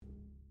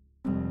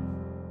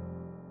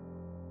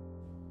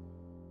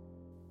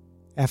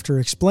After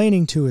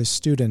explaining to his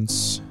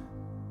students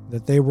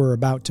that they were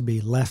about to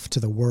be left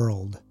to the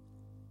world,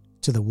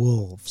 to the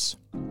wolves,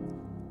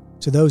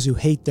 to those who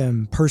hate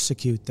them,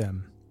 persecute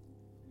them,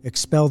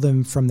 expel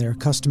them from their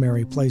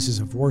customary places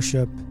of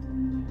worship,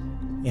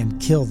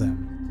 and kill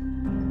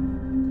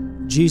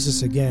them,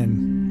 Jesus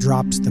again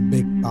drops the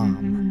big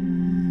bomb.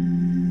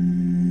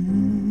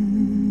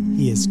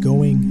 He is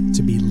going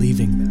to be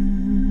leaving them.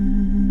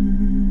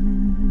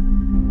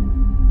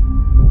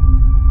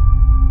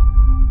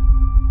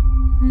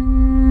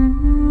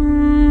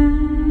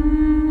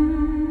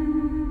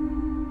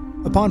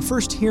 Upon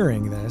first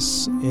hearing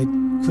this, it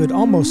could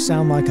almost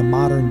sound like a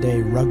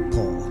modern-day rug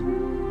pull.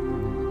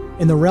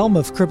 In the realm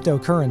of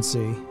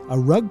cryptocurrency, a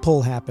rug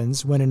pull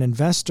happens when an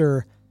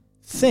investor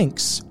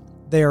thinks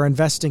they are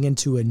investing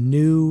into a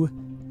new,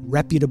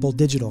 reputable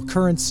digital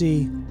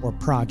currency or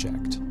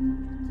project.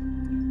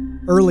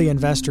 Early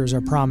investors are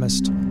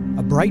promised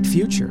a bright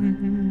future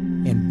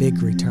and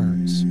big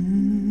returns.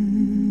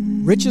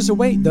 Riches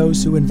await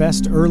those who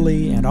invest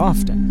early and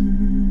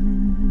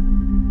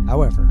often.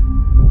 However,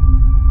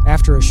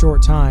 after a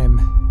short time,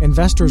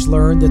 investors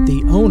learn that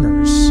the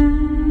owners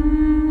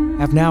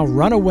have now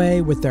run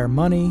away with their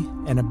money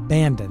and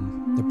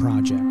abandoned the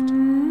project.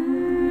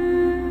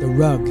 The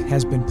rug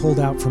has been pulled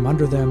out from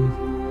under them,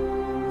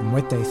 and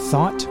what they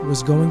thought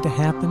was going to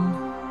happen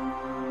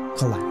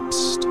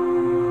collapsed.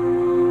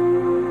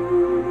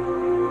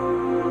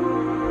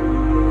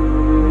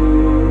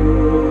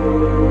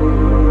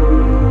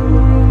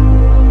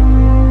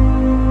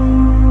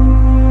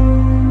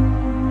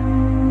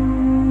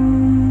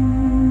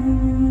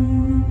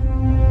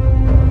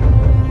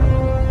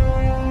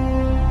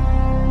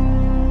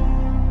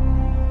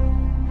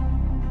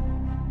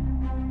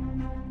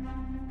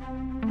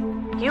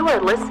 You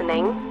are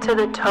listening to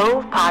the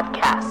Tove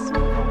Podcast.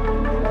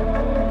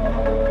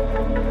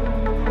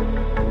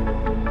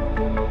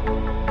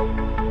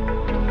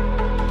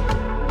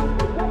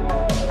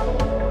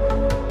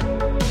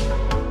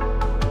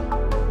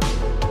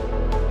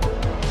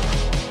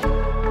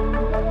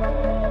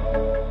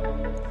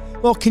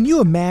 Well, can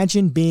you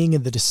imagine being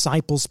in the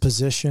disciples'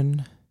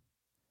 position?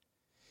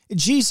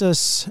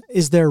 Jesus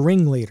is their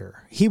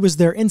ringleader. He was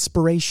their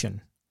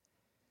inspiration.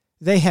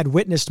 They had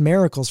witnessed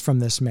miracles from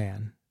this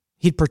man.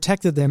 He'd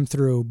protected them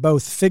through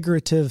both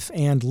figurative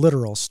and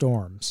literal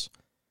storms.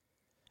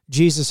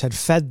 Jesus had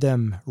fed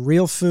them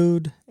real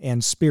food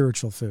and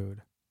spiritual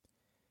food.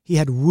 He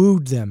had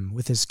wooed them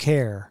with his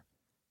care,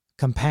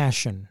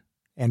 compassion,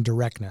 and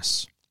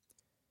directness.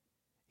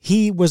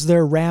 He was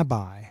their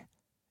rabbi,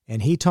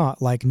 and he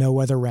taught like no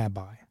other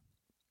rabbi.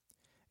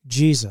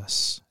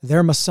 Jesus,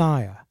 their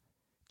Messiah,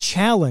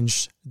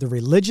 challenged the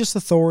religious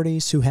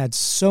authorities who had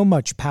so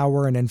much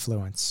power and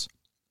influence.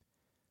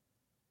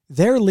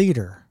 Their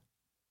leader,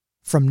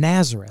 from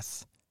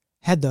Nazareth,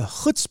 had the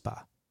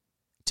chutzpah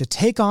to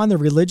take on the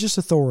religious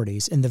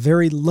authorities in the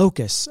very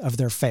locus of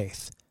their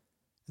faith,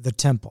 the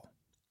temple.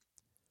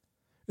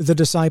 The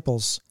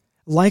disciples,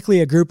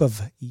 likely a group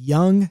of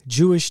young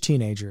Jewish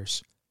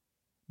teenagers,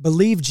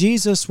 believed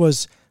Jesus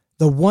was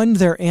the one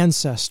their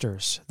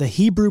ancestors, the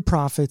Hebrew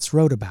prophets,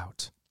 wrote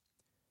about.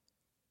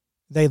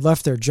 They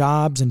left their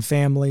jobs and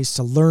families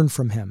to learn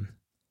from him,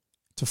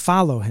 to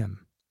follow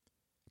him,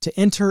 to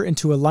enter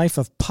into a life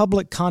of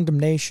public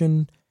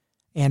condemnation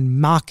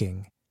and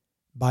mocking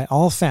by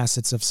all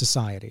facets of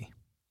society.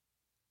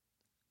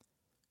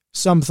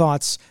 Some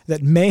thoughts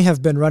that may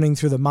have been running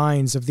through the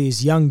minds of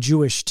these young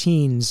Jewish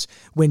teens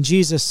when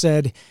Jesus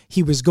said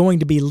he was going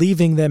to be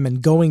leaving them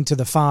and going to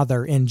the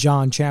Father in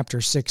John chapter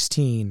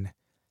 16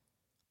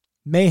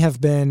 may have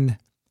been,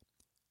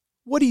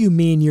 "What do you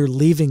mean you're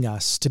leaving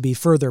us to be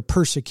further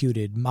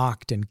persecuted,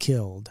 mocked, and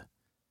killed?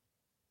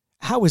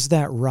 How is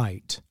that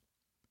right?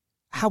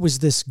 How is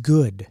this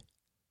good?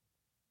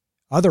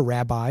 Other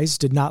rabbis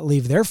did not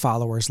leave their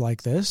followers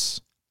like this.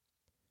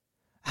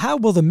 How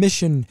will the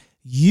mission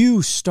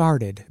you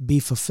started be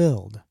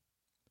fulfilled?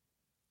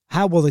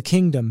 How will the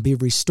kingdom be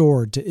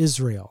restored to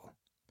Israel?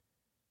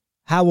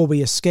 How will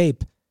we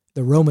escape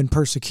the Roman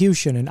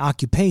persecution and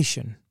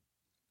occupation?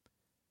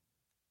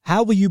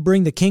 How will you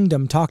bring the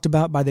kingdom talked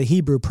about by the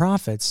Hebrew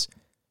prophets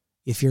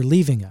if you're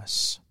leaving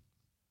us?"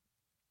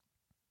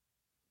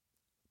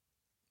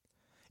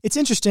 It's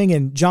interesting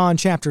in John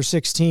chapter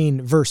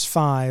 16, verse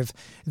 5,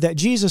 that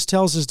Jesus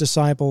tells his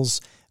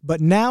disciples, "But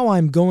now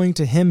I'm going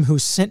to him who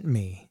sent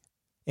me,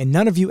 and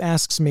none of you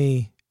asks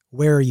me,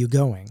 'Where are you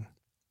going?'"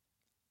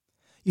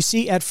 You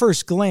see, at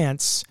first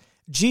glance,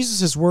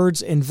 Jesus'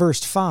 words in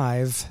verse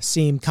 5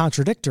 seem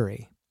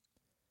contradictory.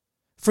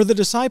 For the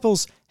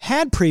disciples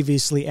had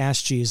previously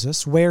asked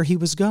Jesus where he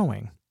was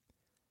going.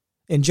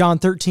 In John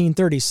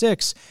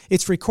 13:36,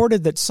 it's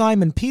recorded that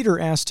Simon Peter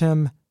asked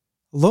him,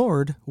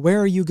 "Lord,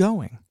 where are you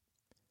going?"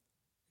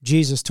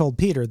 Jesus told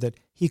Peter that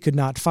he could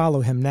not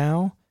follow him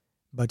now,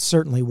 but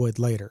certainly would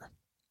later.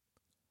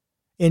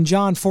 In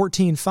John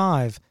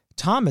 14:5,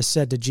 Thomas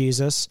said to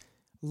Jesus,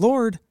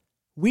 "Lord,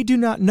 we do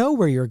not know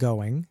where you're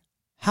going.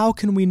 How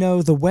can we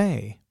know the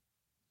way?"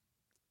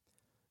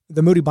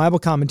 The Moody Bible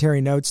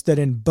Commentary notes that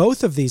in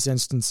both of these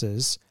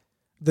instances,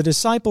 the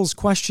disciples'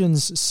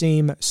 questions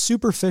seem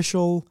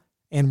superficial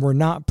and were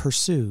not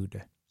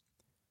pursued.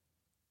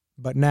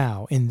 But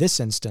now, in this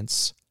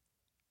instance,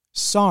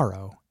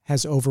 sorrow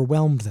has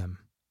overwhelmed them.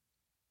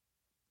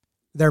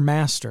 Their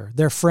master,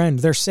 their friend,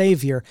 their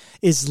Savior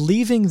is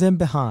leaving them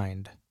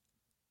behind.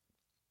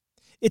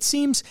 It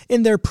seems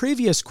in their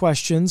previous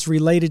questions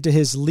related to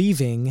his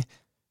leaving,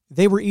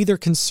 they were either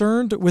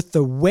concerned with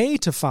the way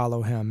to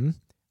follow him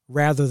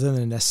rather than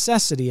the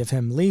necessity of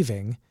him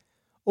leaving,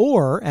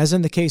 or, as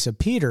in the case of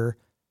Peter,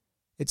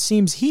 it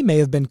seems he may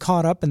have been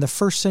caught up in the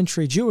first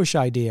century Jewish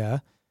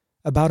idea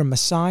about a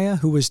Messiah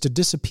who was to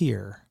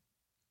disappear.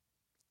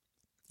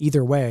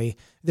 Either way,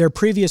 their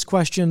previous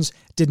questions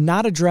did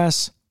not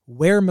address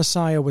where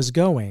Messiah was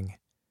going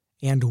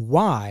and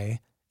why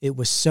it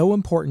was so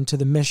important to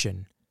the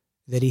mission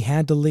that he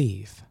had to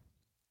leave.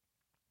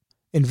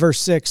 In verse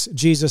 6,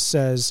 Jesus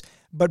says,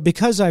 "But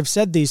because I've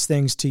said these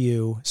things to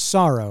you,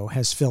 sorrow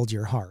has filled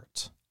your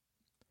heart."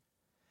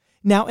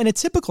 Now, in a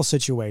typical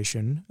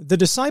situation, the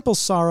disciples'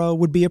 sorrow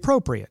would be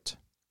appropriate.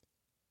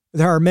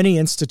 There are many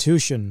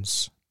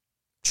institutions,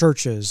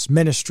 churches,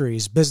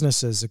 ministries,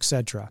 businesses,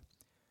 etc.,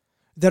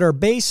 that are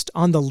based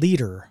on the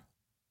leader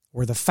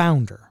or the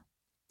founder.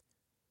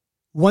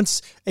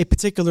 Once a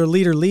particular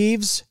leader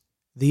leaves,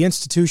 the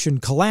institution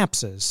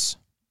collapses.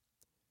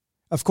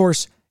 Of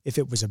course, if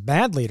it was a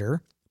bad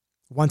leader,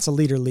 once a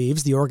leader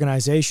leaves, the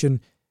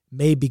organization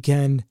may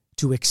begin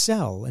to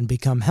excel and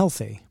become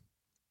healthy.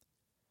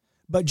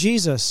 But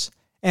Jesus,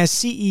 as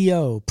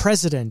CEO,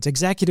 president,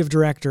 executive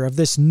director of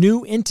this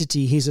new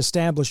entity he's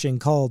establishing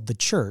called the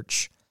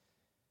church,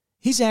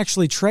 he's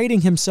actually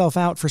trading himself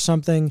out for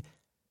something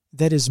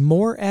that is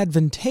more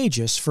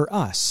advantageous for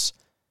us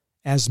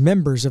as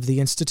members of the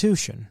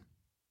institution.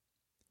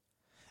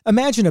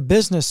 Imagine a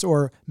business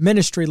or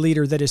ministry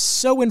leader that is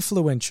so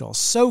influential,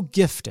 so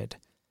gifted,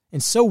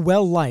 and so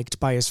well-liked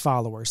by his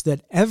followers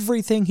that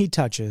everything he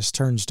touches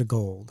turns to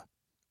gold.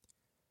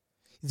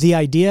 The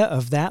idea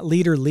of that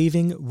leader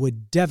leaving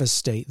would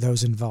devastate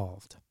those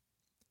involved.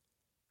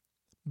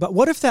 But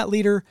what if that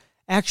leader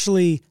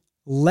actually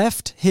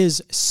left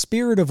his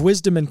spirit of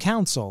wisdom and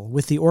counsel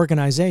with the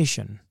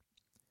organization?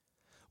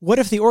 What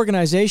if the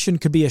organization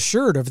could be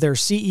assured of their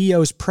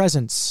CEO's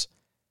presence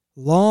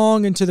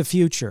long into the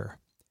future,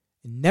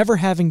 never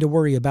having to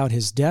worry about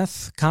his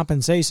death,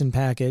 compensation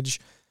package,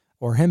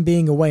 or him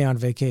being away on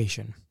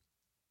vacation?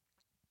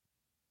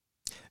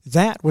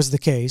 That was the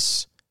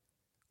case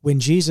when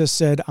Jesus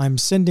said, "I'm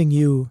sending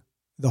you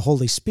the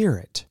Holy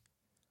Spirit."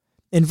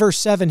 In verse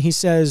 7, he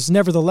says,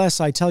 "Nevertheless,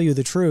 I tell you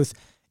the truth,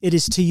 it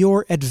is to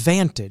your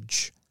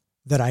advantage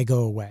that I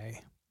go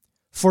away.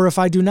 For if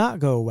I do not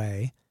go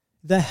away,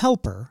 the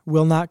Helper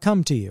will not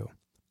come to you.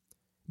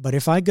 But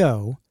if I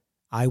go,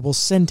 I will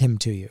send him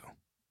to you."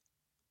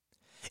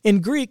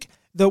 In Greek,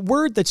 the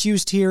word that's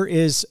used here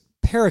is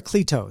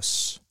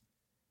parakletos.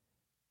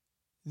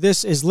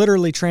 This is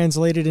literally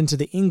translated into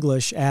the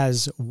English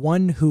as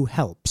one who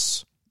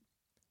helps.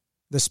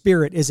 The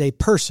Spirit is a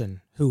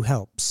person who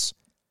helps.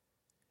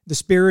 The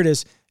Spirit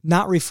is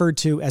not referred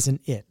to as an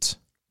it.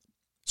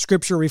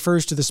 Scripture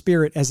refers to the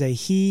Spirit as a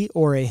he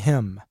or a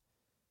him.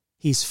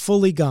 He's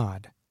fully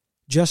God,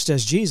 just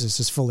as Jesus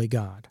is fully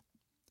God.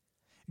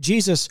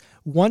 Jesus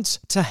wants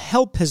to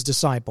help his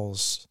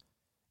disciples,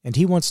 and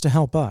he wants to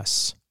help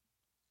us.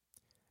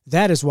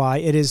 That is why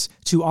it is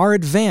to our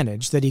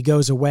advantage that he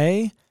goes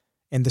away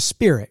and the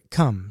Spirit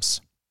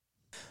comes.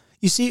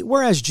 You see,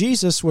 whereas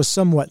Jesus was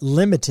somewhat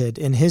limited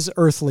in his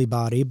earthly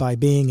body by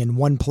being in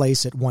one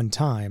place at one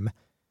time,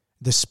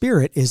 the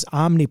Spirit is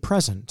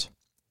omnipresent,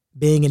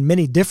 being in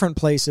many different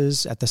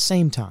places at the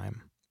same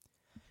time.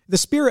 The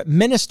Spirit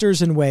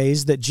ministers in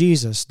ways that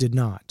Jesus did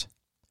not.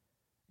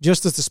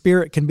 Just as the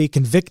Spirit can be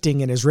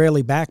convicting an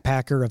Israeli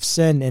backpacker of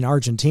sin in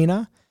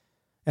Argentina,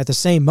 at the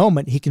same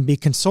moment he can be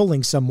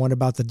consoling someone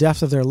about the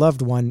death of their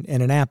loved one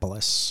in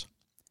Annapolis.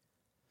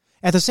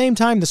 At the same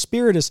time, the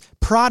Spirit is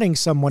prodding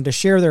someone to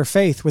share their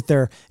faith with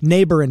their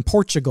neighbor in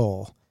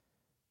Portugal.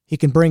 He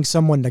can bring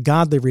someone to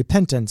godly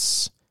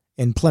repentance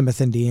in Plymouth,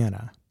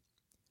 Indiana.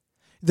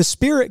 The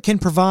Spirit can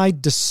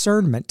provide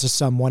discernment to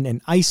someone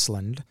in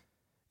Iceland.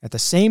 At the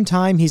same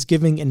time, he's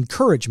giving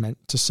encouragement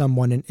to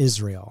someone in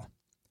Israel.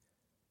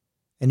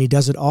 And he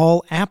does it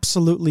all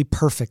absolutely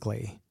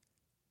perfectly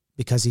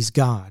because he's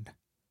God.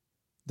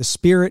 The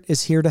Spirit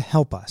is here to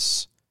help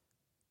us.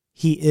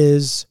 He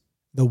is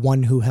the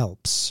one who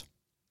helps.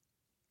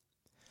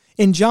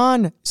 In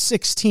John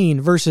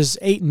 16, verses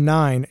 8 and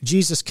 9,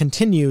 Jesus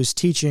continues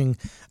teaching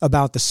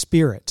about the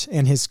Spirit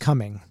and his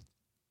coming.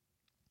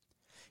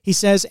 He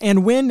says,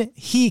 "And when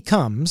he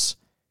comes,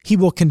 he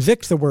will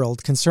convict the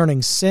world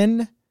concerning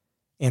sin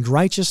and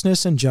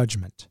righteousness and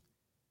judgment.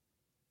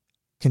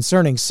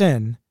 Concerning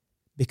sin,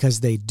 because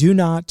they do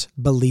not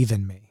believe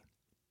in me."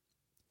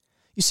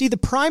 You see, the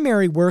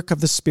primary work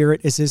of the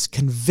Spirit is his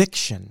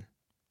conviction.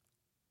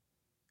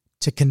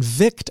 To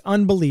convict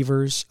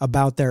unbelievers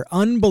about their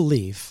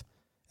unbelief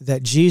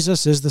that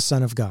Jesus is the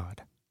Son of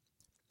God.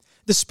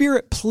 The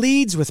Spirit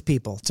pleads with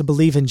people to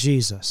believe in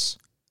Jesus.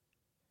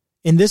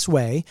 In this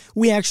way,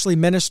 we actually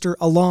minister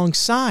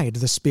alongside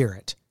the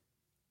Spirit,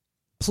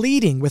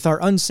 pleading with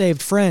our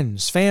unsaved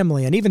friends,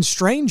 family, and even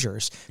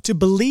strangers to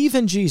believe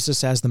in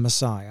Jesus as the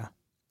Messiah.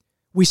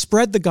 We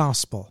spread the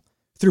gospel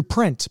through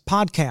print,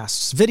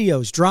 podcasts,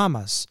 videos,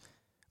 dramas,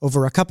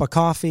 over a cup of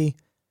coffee,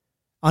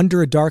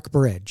 under a dark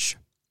bridge,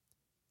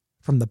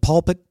 from the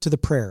pulpit to the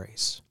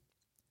prairies.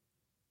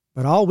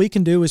 But all we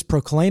can do is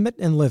proclaim it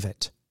and live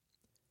it.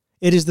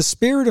 It is the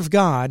Spirit of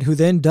God who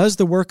then does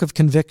the work of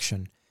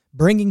conviction,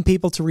 bringing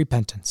people to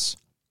repentance.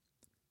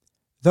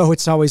 Though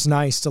it's always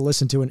nice to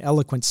listen to an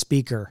eloquent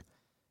speaker,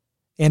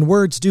 and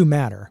words do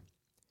matter,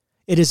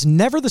 it is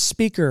never the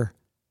speaker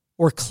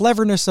or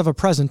cleverness of a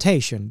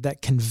presentation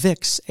that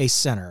convicts a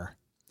sinner.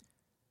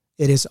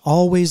 It is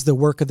always the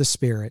work of the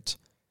Spirit,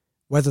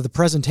 whether the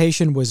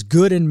presentation was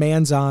good in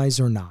man's eyes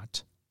or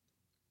not.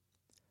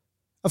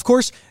 Of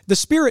course, the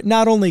Spirit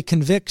not only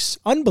convicts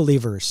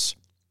unbelievers,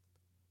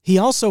 He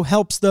also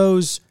helps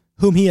those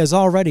whom He has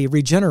already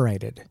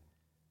regenerated.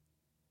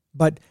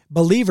 But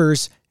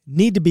believers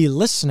need to be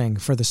listening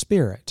for the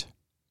Spirit.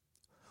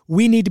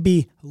 We need to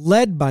be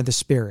led by the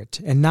Spirit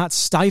and not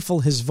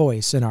stifle His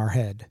voice in our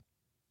head.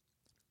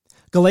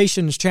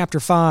 Galatians chapter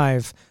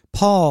 5,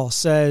 Paul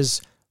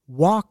says,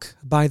 "Walk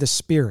by the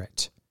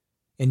Spirit,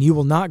 and you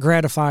will not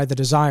gratify the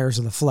desires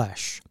of the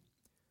flesh.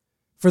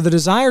 For the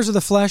desires of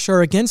the flesh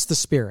are against the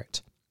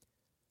Spirit,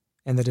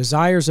 and the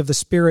desires of the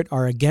Spirit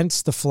are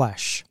against the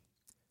flesh.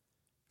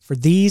 For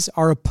these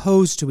are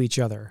opposed to each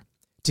other,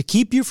 to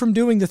keep you from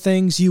doing the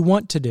things you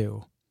want to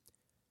do.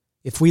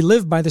 If we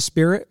live by the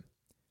Spirit,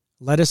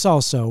 let us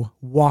also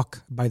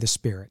walk by the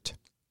Spirit."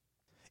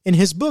 In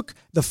his book,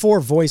 The Four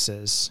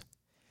Voices,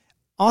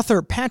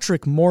 author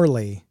Patrick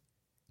Morley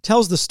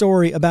tells the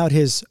story about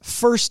his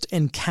first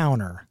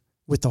encounter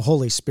with the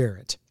Holy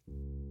Spirit.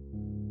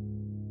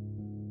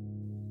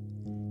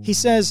 He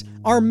says,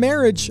 "Our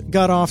marriage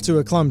got off to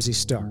a clumsy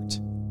start.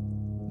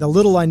 The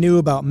little I knew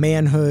about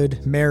manhood,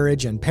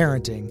 marriage, and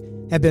parenting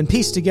had been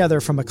pieced together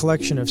from a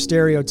collection of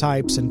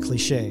stereotypes and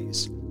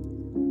cliches.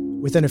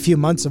 Within a few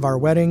months of our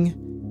wedding,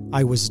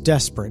 I was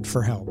desperate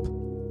for help.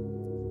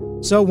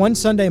 So one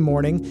Sunday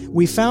morning,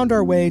 we found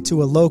our way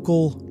to a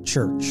local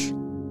church,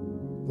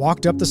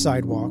 walked up the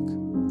sidewalk,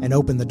 and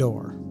opened the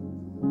door.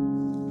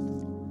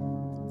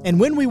 And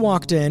when we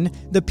walked in,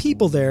 the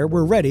people there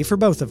were ready for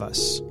both of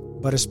us,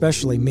 but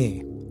especially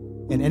me,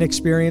 an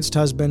inexperienced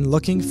husband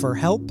looking for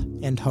help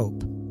and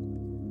hope.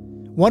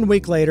 1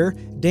 week later,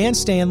 Dan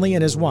Stanley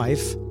and his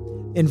wife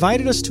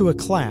invited us to a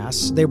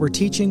class they were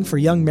teaching for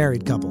young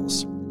married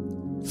couples.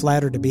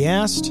 Flattered to be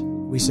asked,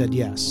 we said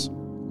yes.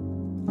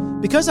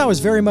 Because I was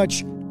very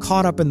much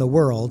caught up in the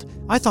world,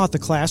 I thought the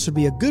class would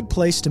be a good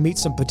place to meet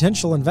some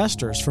potential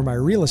investors for my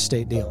real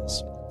estate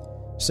deals.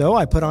 So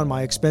I put on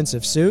my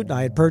expensive suit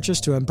I had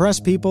purchased to impress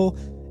people,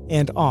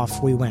 and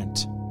off we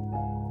went.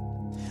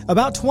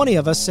 About 20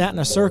 of us sat in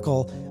a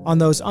circle on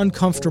those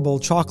uncomfortable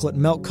chocolate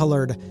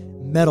milk-colored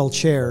metal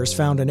chairs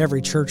found in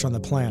every church on the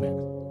planet.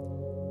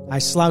 I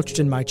slouched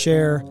in my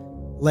chair,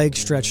 legs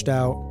stretched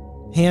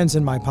out, hands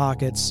in my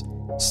pockets,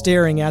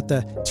 staring at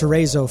the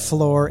terrazzo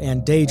floor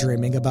and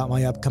daydreaming about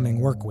my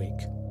upcoming work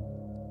week.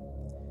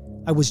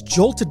 I was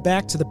jolted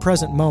back to the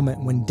present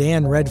moment when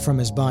Dan read from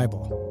his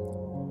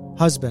Bible.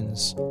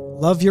 "Husbands,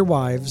 love your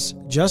wives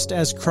just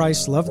as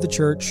Christ loved the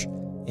church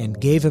and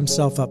gave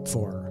himself up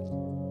for her."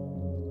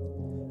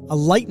 A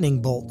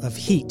lightning bolt of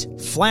heat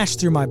flashed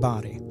through my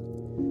body.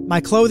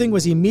 My clothing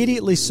was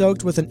immediately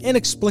soaked with an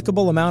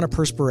inexplicable amount of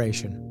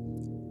perspiration.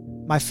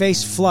 My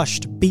face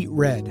flushed beet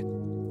red.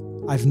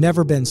 I've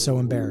never been so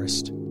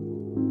embarrassed.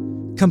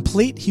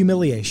 Complete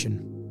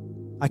humiliation.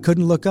 I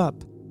couldn't look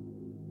up.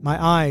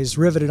 My eyes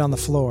riveted on the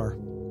floor.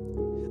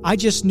 I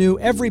just knew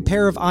every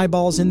pair of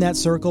eyeballs in that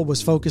circle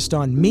was focused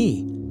on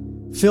me,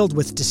 filled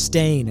with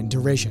disdain and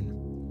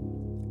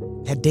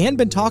derision. Had Dan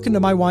been talking to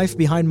my wife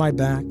behind my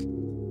back?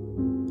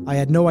 I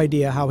had no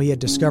idea how he had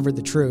discovered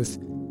the truth,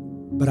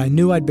 but I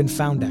knew I'd been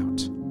found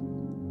out.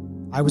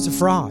 I was a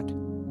fraud,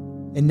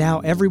 and now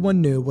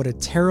everyone knew what a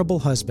terrible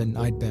husband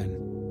I'd been.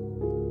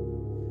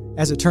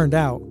 As it turned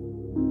out,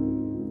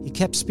 he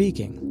kept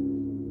speaking.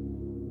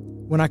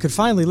 When I could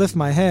finally lift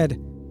my head,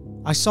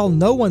 I saw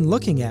no one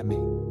looking at me.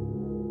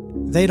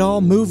 They'd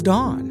all moved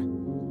on.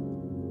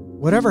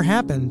 Whatever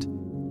happened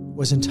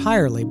was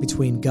entirely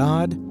between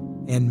God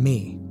and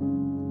me.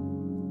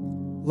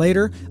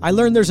 Later, I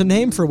learned there's a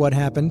name for what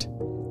happened: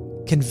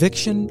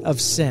 conviction of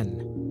sin.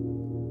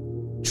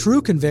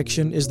 True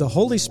conviction is the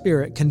Holy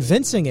Spirit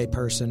convincing a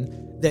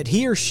person that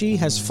he or she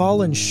has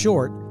fallen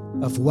short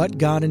of what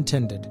God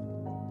intended.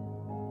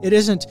 It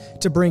isn't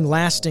to bring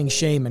lasting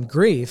shame and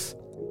grief,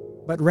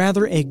 but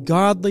rather a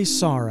godly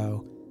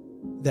sorrow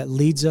that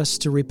leads us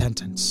to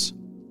repentance.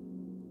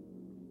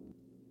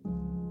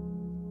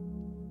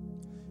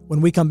 When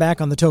we come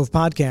back on the Tove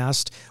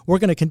Podcast, we're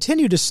going to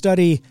continue to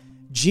study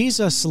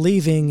Jesus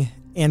leaving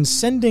and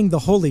sending the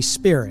Holy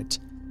Spirit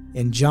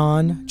in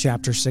John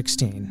chapter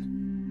 16.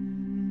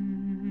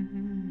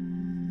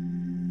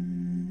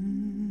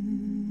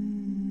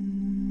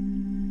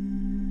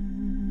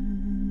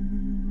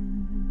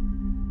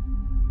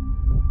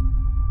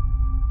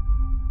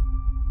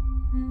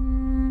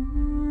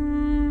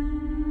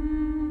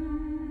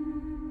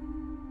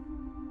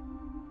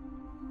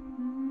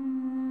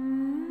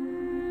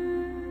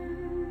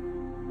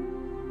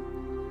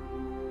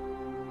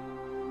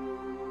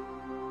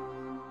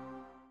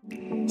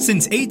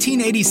 Since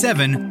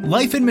 1887,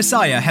 Life in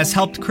Messiah has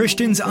helped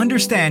Christians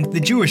understand the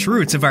Jewish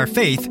roots of our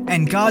faith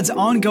and God's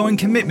ongoing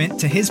commitment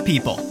to His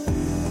people.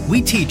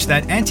 We teach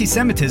that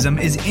anti-Semitism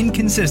is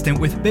inconsistent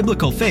with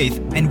biblical faith,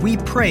 and we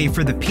pray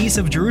for the peace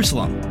of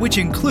Jerusalem, which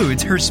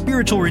includes her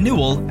spiritual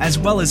renewal as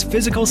well as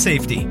physical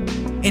safety.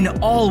 In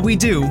all we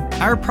do,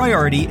 our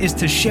priority is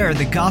to share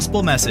the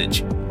gospel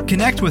message.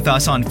 Connect with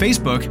us on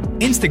Facebook,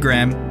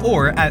 Instagram,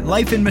 or at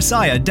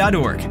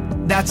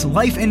lifeinmessiah.org. That's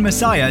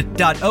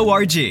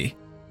lifeinmessiah.org.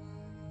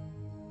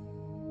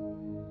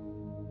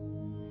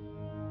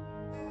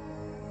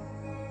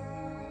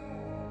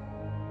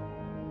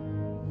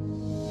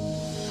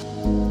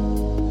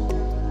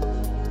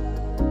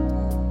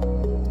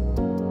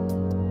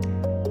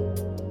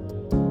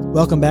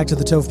 Welcome back to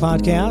the Tov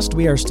Podcast.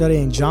 We are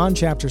studying John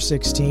chapter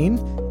 16,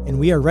 and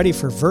we are ready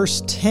for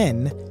verse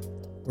 10,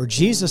 where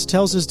Jesus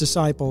tells his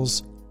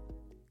disciples,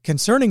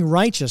 concerning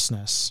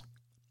righteousness,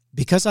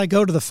 because I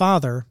go to the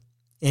Father,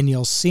 and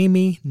you'll see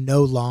me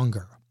no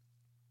longer.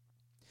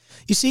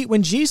 You see,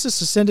 when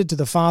Jesus ascended to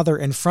the Father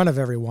in front of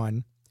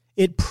everyone,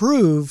 it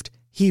proved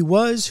he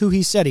was who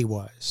he said he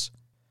was,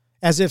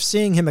 as if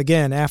seeing him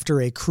again after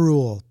a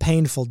cruel,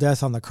 painful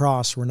death on the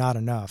cross were not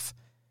enough.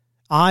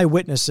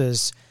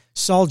 Eyewitnesses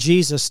saw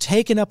Jesus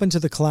taken up into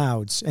the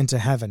clouds into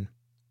heaven.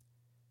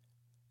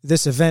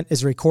 This event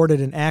is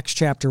recorded in Acts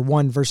chapter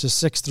 1, verses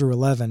 6 through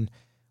 11,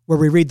 where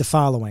we read the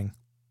following.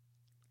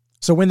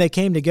 So when they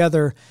came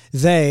together,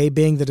 they,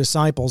 being the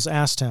disciples,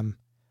 asked him,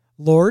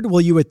 Lord,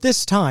 will you at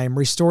this time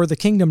restore the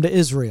kingdom to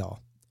Israel?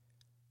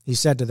 He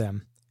said to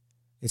them,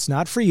 It's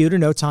not for you to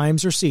know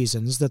times or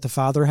seasons that the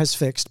Father has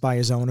fixed by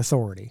his own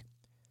authority.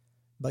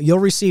 But you'll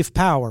receive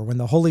power when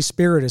the Holy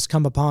Spirit has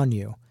come upon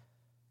you,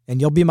 and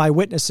you'll be my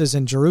witnesses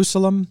in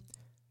Jerusalem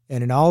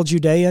and in all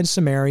Judea and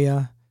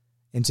Samaria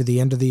and to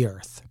the end of the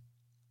earth.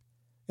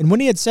 And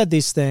when he had said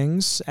these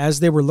things,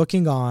 as they were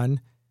looking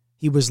on,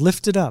 he was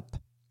lifted up,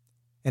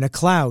 and a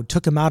cloud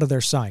took him out of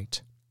their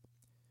sight.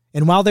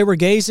 And while they were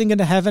gazing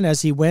into heaven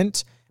as he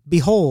went,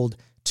 behold,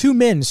 2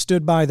 men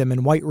stood by them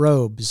in white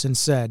robes and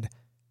said,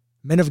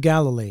 Men of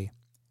Galilee,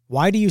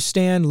 why do you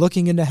stand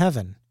looking into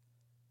heaven?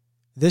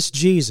 This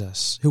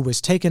Jesus, who was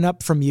taken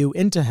up from you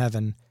into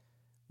heaven,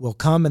 will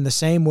come in the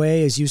same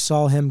way as you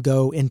saw him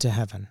go into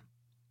heaven.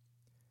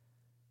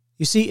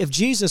 You see, if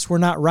Jesus were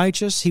not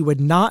righteous, he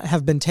would not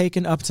have been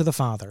taken up to the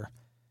Father.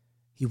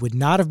 He would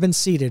not have been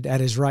seated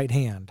at his right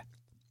hand.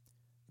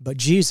 But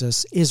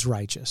Jesus is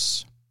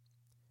righteous.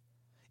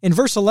 In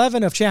verse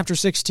 11 of chapter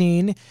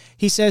 16,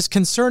 he says,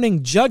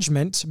 concerning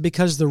judgment,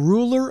 because the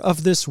ruler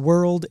of this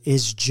world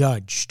is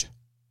judged.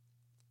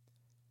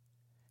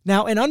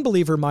 Now, an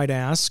unbeliever might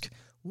ask,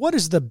 what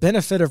is the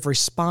benefit of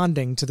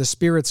responding to the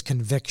Spirit's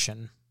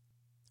conviction?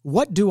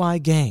 What do I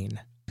gain?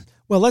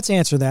 Well, let's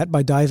answer that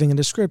by diving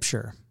into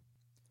Scripture.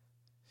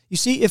 You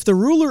see, if the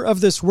ruler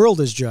of this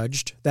world is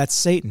judged, that's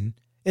Satan,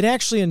 it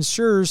actually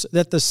ensures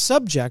that the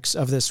subjects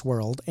of this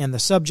world and the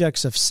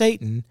subjects of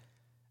Satan,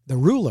 the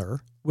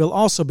ruler, will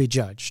also be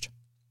judged.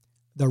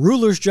 The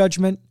ruler's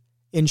judgment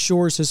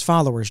ensures his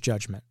followers'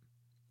 judgment.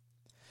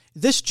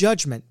 This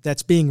judgment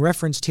that's being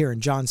referenced here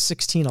in John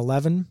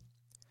 16:11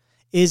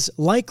 is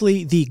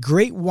likely the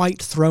great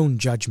white throne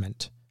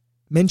judgment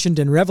mentioned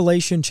in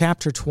Revelation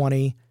chapter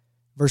 20,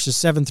 verses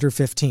 7 through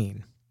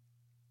 15.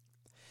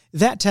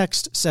 That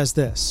text says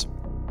this,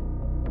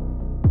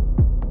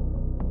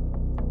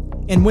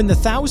 And when the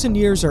 1,000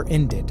 years are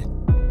ended,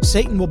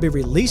 Satan will be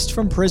released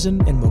from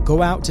prison and will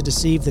go out to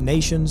deceive the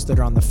nations that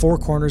are on the 4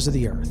 corners of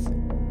the earth,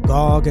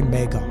 Gog and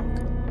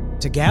Magog,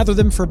 to gather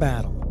them for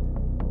battle.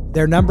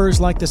 Their number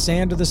is like the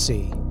sand of the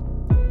sea.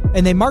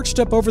 And they marched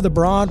up over the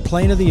broad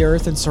plain of the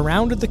earth and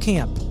surrounded the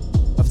camp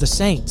of the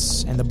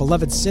saints and the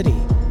beloved city.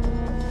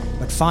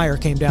 But fire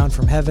came down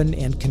from heaven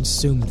and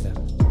consumed them.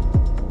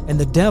 And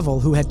the devil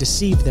who had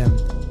deceived them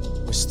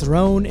was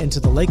thrown into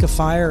the lake of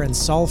fire and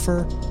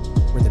sulfur,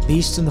 where the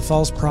beast and the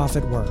false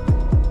prophet were.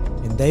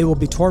 And they will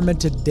be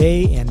tormented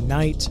day and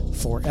night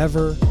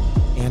forever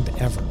and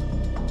ever.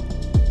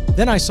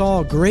 Then I saw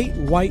a great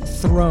white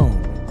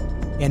throne,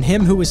 and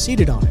him who was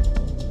seated on it.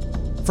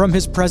 From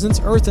his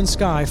presence earth and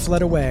sky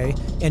fled away,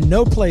 and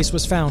no place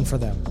was found for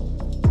them.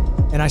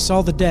 And I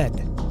saw the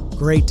dead,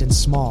 great and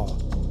small,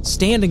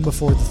 standing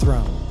before the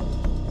throne,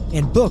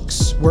 and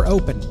books were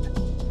opened.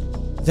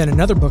 Then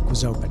another book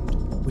was opened,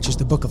 which is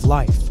the book of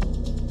life.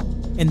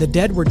 And the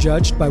dead were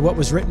judged by what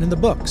was written in the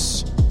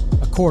books,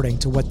 according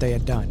to what they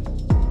had done.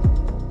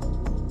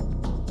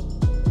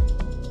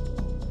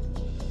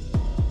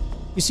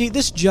 You see,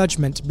 this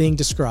judgment being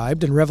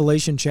described in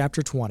Revelation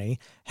chapter 20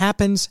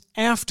 happens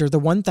after the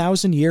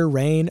 1,000-year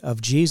reign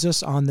of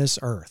Jesus on this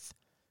earth,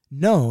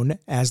 known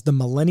as the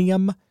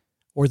millennium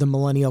or the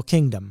millennial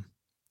kingdom.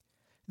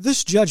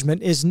 This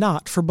judgment is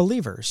not for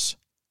believers.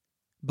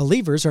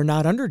 Believers are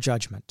not under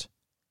judgment.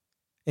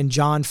 In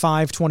John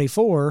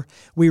 5:24,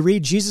 we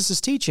read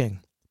Jesus' teaching,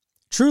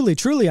 Truly,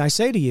 truly, I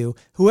say to you,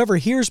 whoever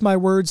hears my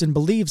words and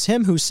believes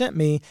him who sent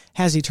me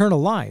has eternal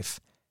life.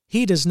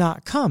 He does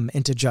not come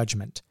into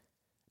judgment,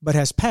 but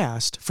has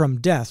passed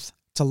from death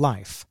to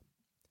life.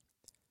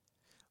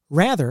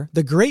 Rather,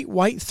 the great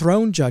white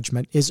throne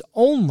judgment is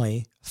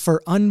only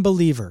for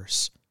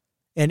unbelievers,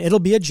 and it'll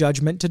be a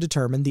judgment to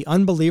determine the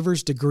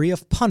unbeliever's degree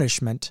of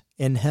punishment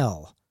in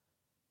hell.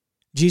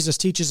 Jesus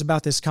teaches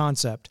about this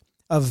concept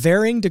of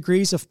varying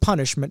degrees of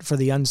punishment for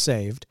the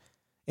unsaved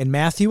in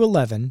Matthew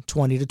 11,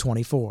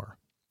 20-24.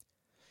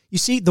 You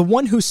see, the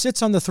one who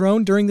sits on the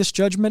throne during this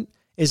judgment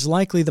is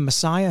likely the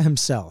Messiah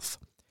himself,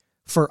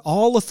 for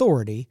all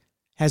authority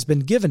has been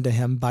given to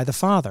him by the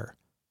Father,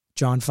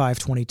 John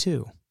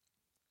 5:22.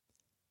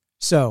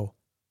 So,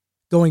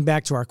 going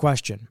back to our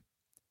question,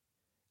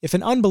 if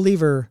an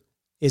unbeliever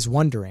is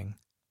wondering,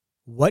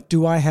 what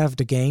do I have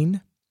to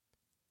gain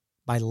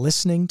by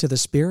listening to the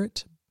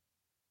Spirit,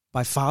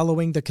 by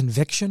following the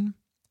conviction?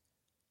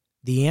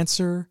 The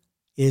answer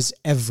is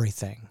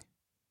everything.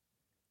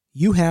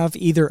 You have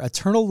either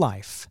eternal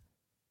life,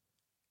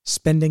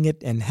 spending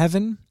it in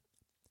heaven,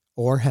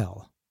 or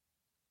hell.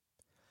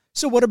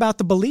 So what about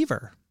the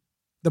believer?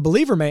 The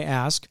believer may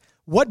ask,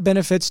 what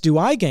benefits do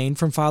I gain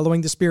from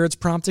following the Spirit's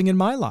prompting in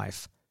my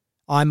life?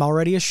 I'm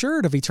already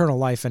assured of eternal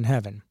life in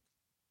heaven.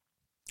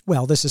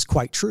 Well, this is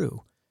quite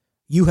true.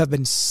 You have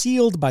been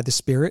sealed by the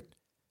Spirit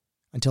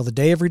until the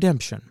day of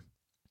redemption.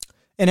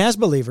 And as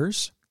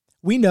believers,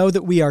 we know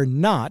that we are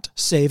not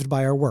saved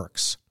by our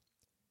works.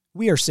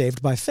 We are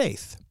saved by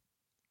faith,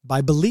 by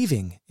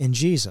believing in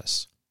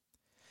Jesus.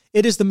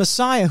 It is the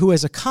Messiah who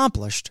has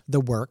accomplished the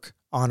work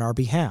on our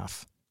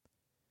behalf.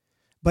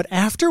 But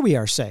after we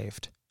are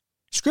saved,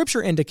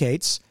 Scripture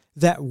indicates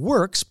that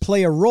works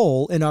play a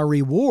role in our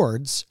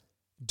rewards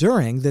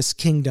during this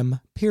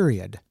kingdom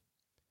period.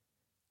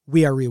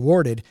 We are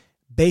rewarded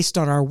based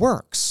on our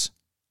works,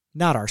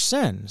 not our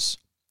sins.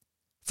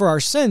 For our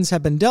sins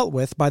have been dealt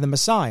with by the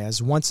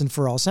Messiah's once and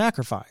for all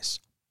sacrifice.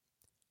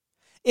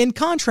 In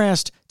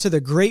contrast to the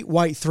great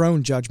white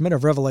throne judgment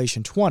of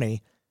Revelation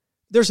 20,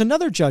 there's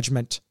another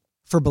judgment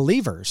for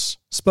believers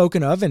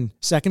spoken of in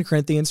 2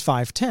 Corinthians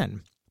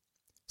 5:10.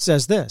 It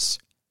says this,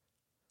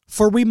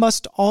 "For we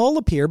must all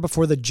appear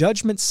before the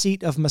judgment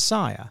seat of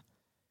Messiah,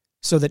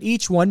 so that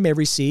each one may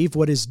receive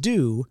what is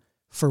due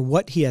for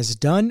what he has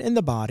done in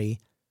the body,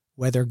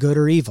 whether good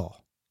or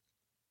evil."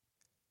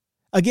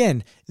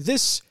 Again,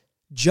 this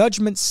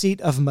judgment seat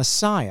of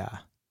Messiah,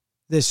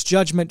 this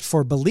judgment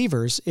for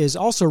believers, is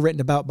also written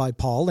about by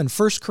Paul in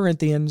 1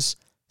 Corinthians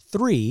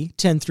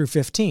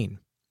 3:10-15.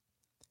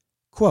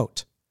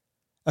 Quote,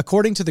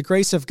 "According to the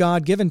grace of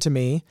God given to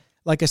me,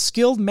 like a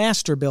skilled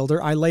master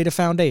builder, I laid a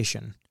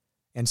foundation,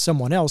 and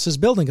someone else is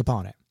building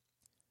upon it.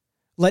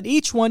 Let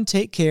each one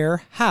take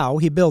care how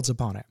he builds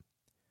upon it.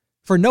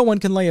 For no one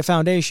can lay a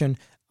foundation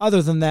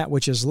other than that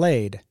which is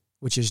laid,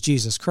 which is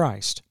Jesus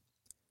Christ.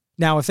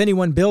 Now, if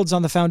anyone builds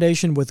on the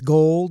foundation with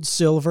gold,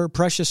 silver,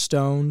 precious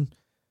stone,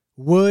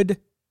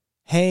 wood,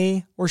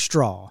 hay, or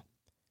straw,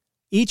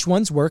 each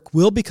one's work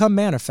will become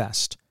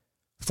manifest,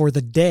 for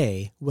the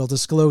day will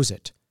disclose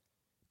it,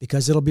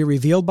 because it'll be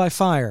revealed by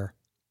fire,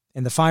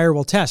 and the fire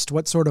will test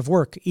what sort of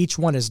work each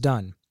one has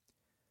done.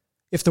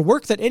 If the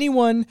work that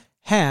anyone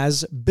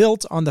has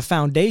built on the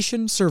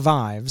foundation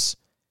survives,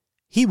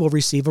 he will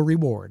receive a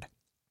reward.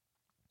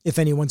 If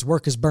anyone's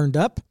work is burned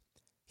up,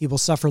 he will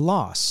suffer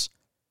loss,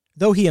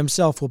 though he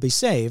himself will be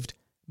saved,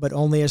 but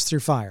only as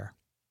through fire."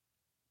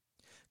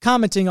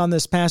 Commenting on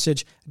this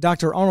passage,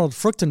 Dr. Arnold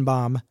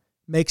Fruchtenbaum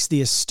makes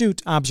the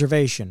astute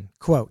observation,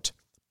 quote,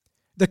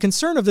 "The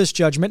concern of this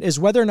judgment is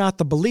whether or not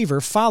the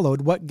believer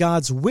followed what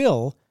God's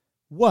will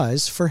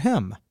was for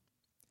him.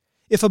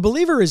 If a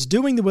believer is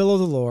doing the will of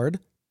the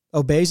Lord,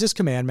 obeys his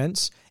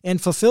commandments,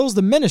 and fulfills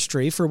the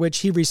ministry for which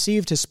he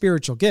received his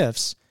spiritual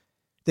gifts,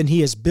 then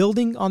he is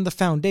building on the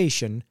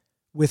foundation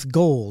with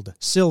gold,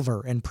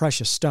 silver, and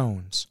precious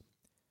stones.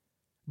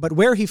 But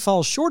where he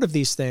falls short of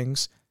these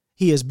things,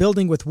 he is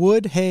building with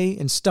wood, hay,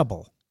 and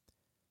stubble.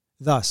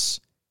 Thus,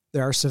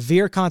 there are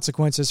severe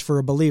consequences for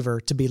a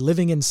believer to be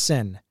living in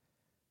sin,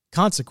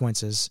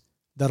 consequences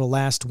that'll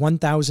last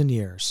 1,000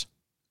 years.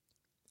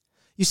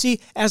 You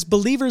see, as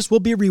believers, we'll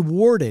be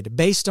rewarded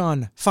based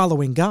on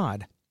following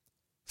God,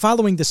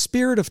 following the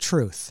Spirit of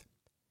truth.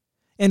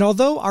 And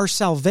although our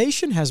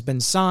salvation has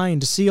been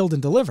signed, sealed,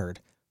 and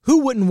delivered, who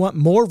wouldn't want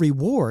more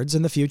rewards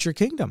in the future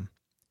kingdom?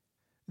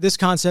 This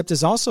concept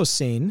is also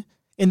seen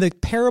in the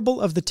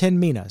parable of the 10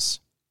 minas.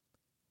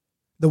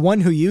 The one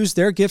who used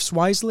their gifts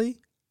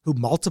wisely, who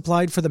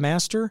multiplied for the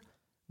master,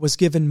 was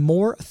given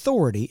more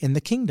authority in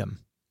the kingdom.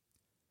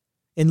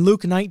 In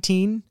Luke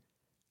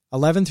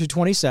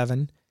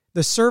 19:11-27,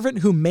 the servant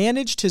who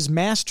managed his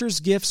master's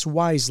gifts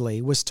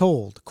wisely was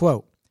told,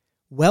 quote,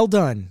 "Well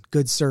done,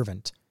 good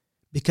servant.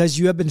 Because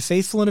you have been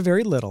faithful in a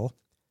very little,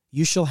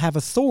 you shall have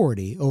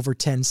authority over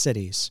 10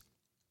 cities."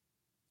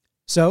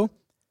 So,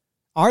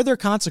 are there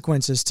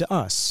consequences to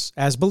us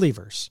as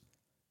believers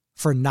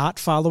for not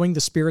following the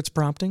Spirit's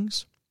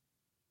promptings?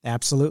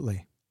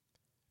 Absolutely.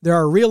 There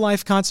are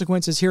real-life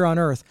consequences here on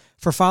earth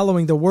for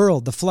following the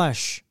world, the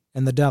flesh,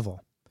 and the devil.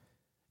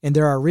 And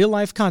there are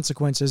real-life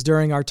consequences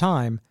during our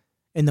time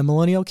in the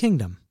millennial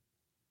kingdom.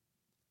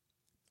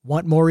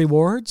 Want more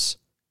rewards?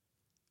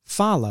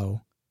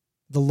 Follow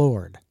the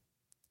Lord.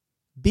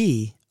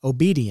 Be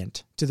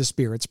obedient to the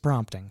Spirit's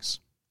promptings.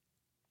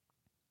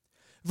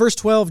 Verse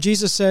 12,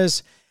 Jesus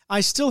says,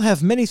 I still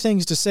have many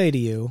things to say to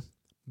you,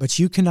 but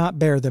you cannot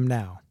bear them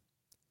now.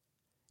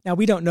 Now,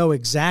 we don't know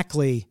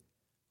exactly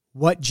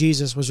what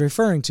Jesus was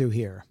referring to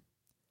here,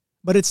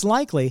 but it's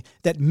likely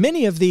that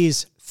many of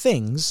these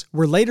things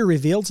were later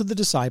revealed to the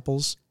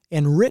disciples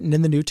and written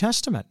in the New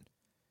Testament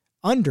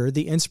under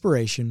the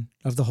inspiration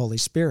of the Holy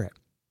Spirit.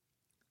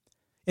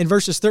 In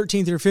verses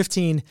 13 through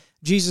 15,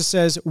 Jesus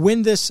says,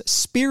 when this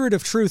Spirit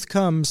of truth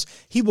comes,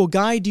 he will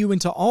guide you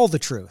into all the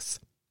truth.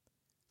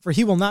 For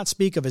he will not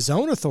speak of his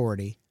own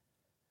authority,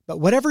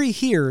 but whatever he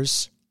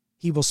hears,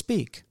 he will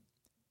speak.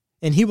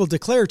 And he will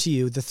declare to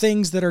you the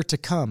things that are to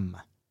come.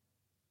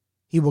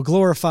 He will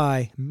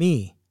glorify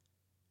me,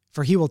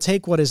 for he will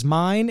take what is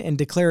mine and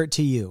declare it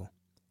to you.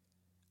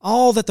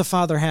 All that the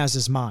Father has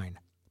is mine.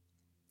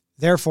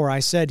 Therefore I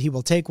said he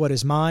will take what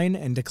is mine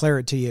and declare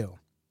it to you.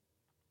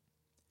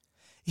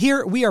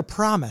 Here we are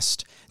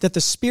promised that the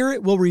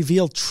Spirit will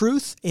reveal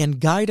truth and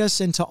guide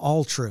us into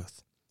all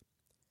truth.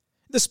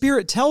 The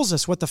Spirit tells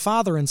us what the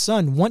Father and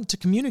Son want to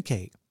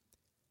communicate.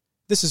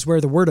 This is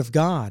where the Word of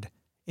God,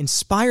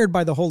 inspired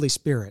by the Holy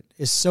Spirit,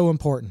 is so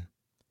important.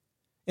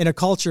 In a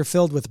culture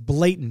filled with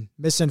blatant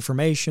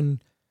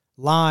misinformation,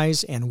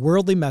 lies, and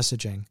worldly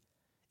messaging,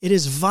 it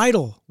is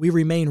vital we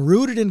remain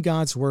rooted in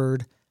God's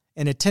Word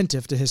and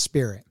attentive to His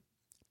Spirit.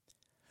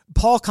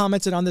 Paul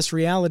commented on this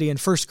reality in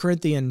 1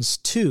 Corinthians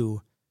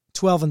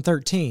 2:12 and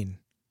 13.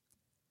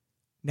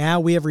 Now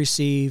we have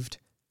received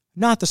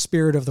not the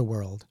spirit of the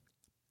world,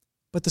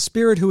 but the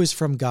Spirit who is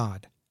from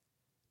God,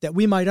 that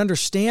we might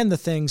understand the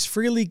things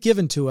freely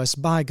given to us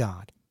by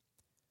God.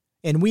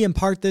 And we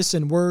impart this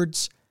in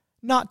words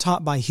not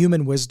taught by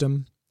human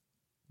wisdom,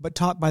 but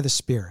taught by the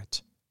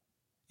Spirit,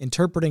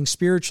 interpreting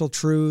spiritual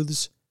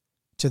truths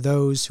to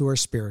those who are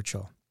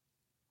spiritual.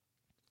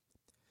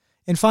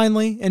 And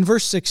finally, in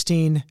verse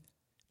 16,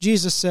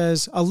 Jesus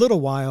says, a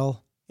little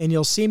while, and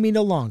you'll see me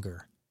no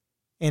longer,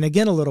 and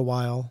again a little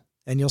while,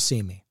 and you'll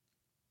see me.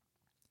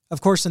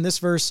 Of course, in this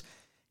verse,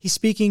 he's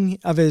speaking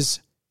of his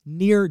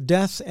near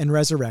death and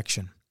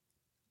resurrection.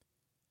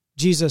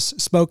 Jesus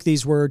spoke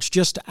these words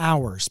just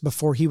hours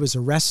before he was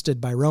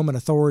arrested by Roman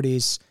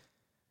authorities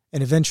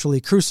and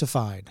eventually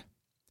crucified.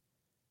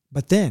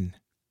 But then,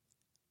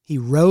 he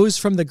rose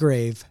from the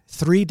grave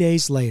 3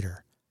 days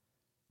later,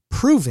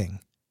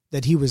 proving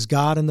that he was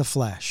God in the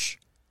flesh,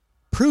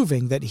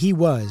 proving that he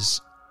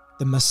was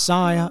the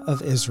Messiah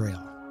of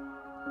Israel.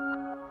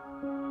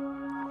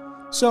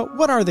 So,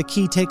 what are the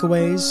key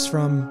takeaways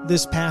from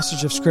this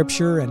passage of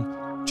Scripture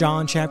in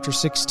John chapter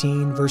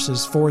 16,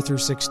 verses 4 through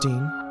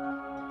 16?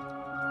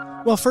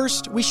 Well,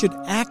 first, we should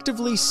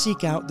actively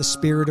seek out the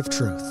Spirit of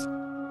truth.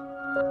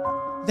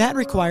 That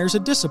requires a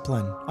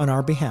discipline on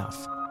our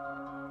behalf,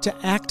 to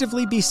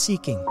actively be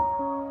seeking,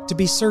 to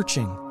be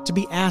searching, to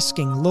be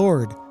asking,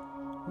 Lord,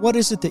 what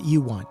is it that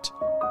you want?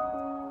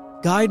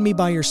 Guide me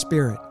by your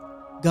Spirit.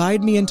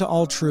 Guide me into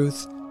all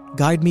truth.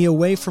 Guide me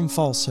away from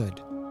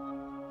falsehood.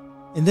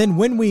 And then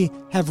when we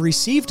have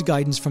received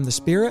guidance from the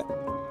Spirit,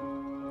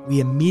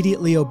 we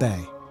immediately obey.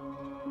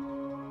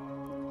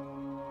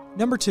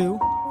 Number 2,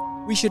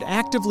 we should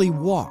actively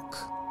walk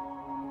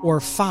or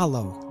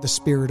follow the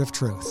Spirit of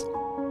truth.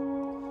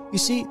 You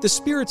see, the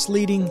Spirit's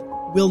leading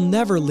will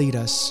never lead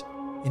us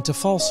into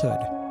falsehood.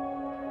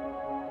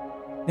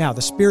 Now,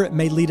 the Spirit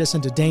may lead us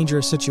into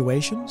dangerous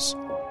situations,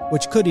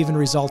 which could even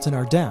result in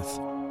our death.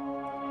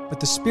 But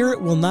the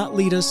Spirit will not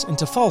lead us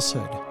into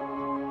falsehood.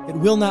 It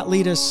will not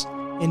lead us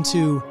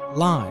into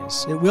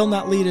lies. It will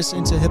not lead us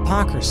into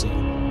hypocrisy.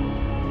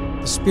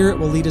 The Spirit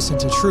will lead us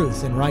into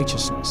truth and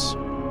righteousness.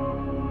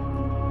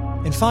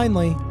 And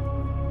finally,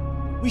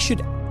 we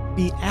should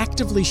be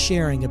actively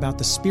sharing about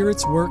the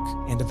Spirit's work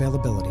and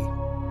availability.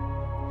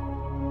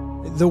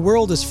 The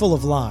world is full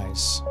of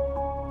lies.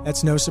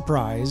 That's no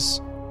surprise.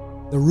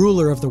 The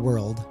ruler of the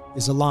world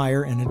is a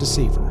liar and a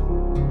deceiver.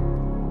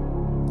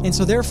 And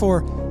so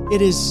therefore,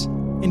 it is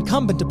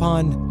incumbent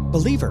upon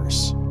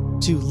believers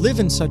to live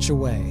in such a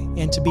way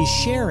and to be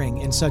sharing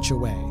in such a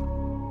way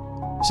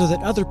so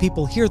that other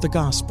people hear the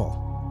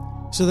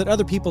gospel, so that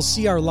other people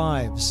see our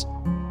lives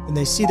and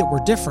they see that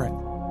we're different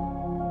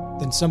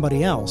than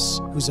somebody else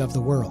who's of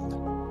the world.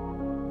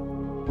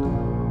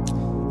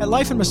 At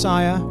Life in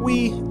Messiah,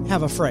 we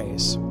have a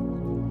phrase.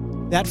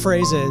 That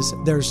phrase is,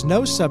 there's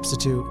no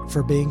substitute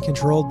for being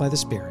controlled by the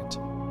Spirit.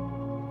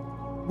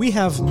 We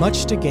have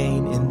much to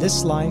gain in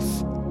this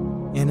life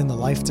and in the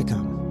life to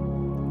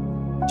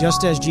come.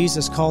 Just as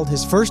Jesus called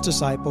his first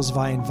disciples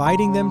by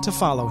inviting them to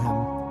follow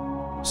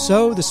him,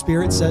 so the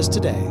Spirit says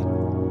today,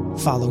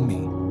 follow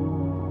me.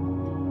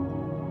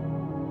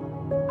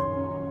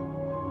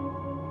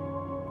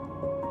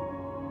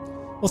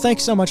 Well,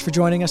 thanks so much for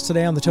joining us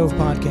today on the Tov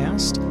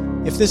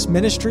Podcast. If this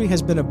ministry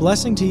has been a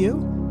blessing to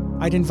you,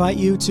 I'd invite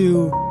you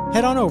to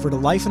head on over to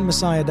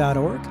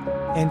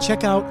lifeinmessiah.org and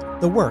check out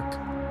the work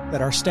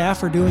that our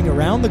staff are doing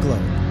around the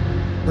globe,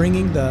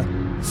 bringing the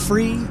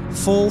free,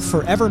 full,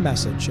 forever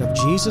message of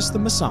Jesus the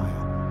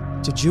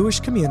Messiah to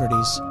Jewish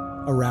communities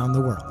around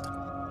the world.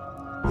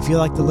 If you'd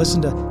like to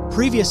listen to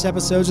previous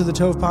episodes of the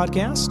Tov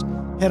Podcast,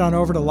 head on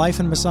over to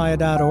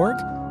lifeinmessiah.org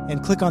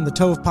and click on the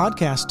Tov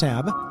Podcast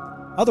tab.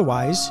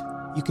 Otherwise,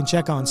 you can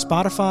check on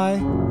Spotify,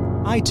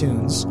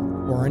 iTunes,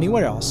 or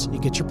anywhere else you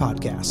get your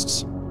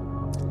podcasts.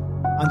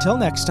 Until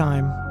next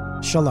time,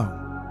 Shalom.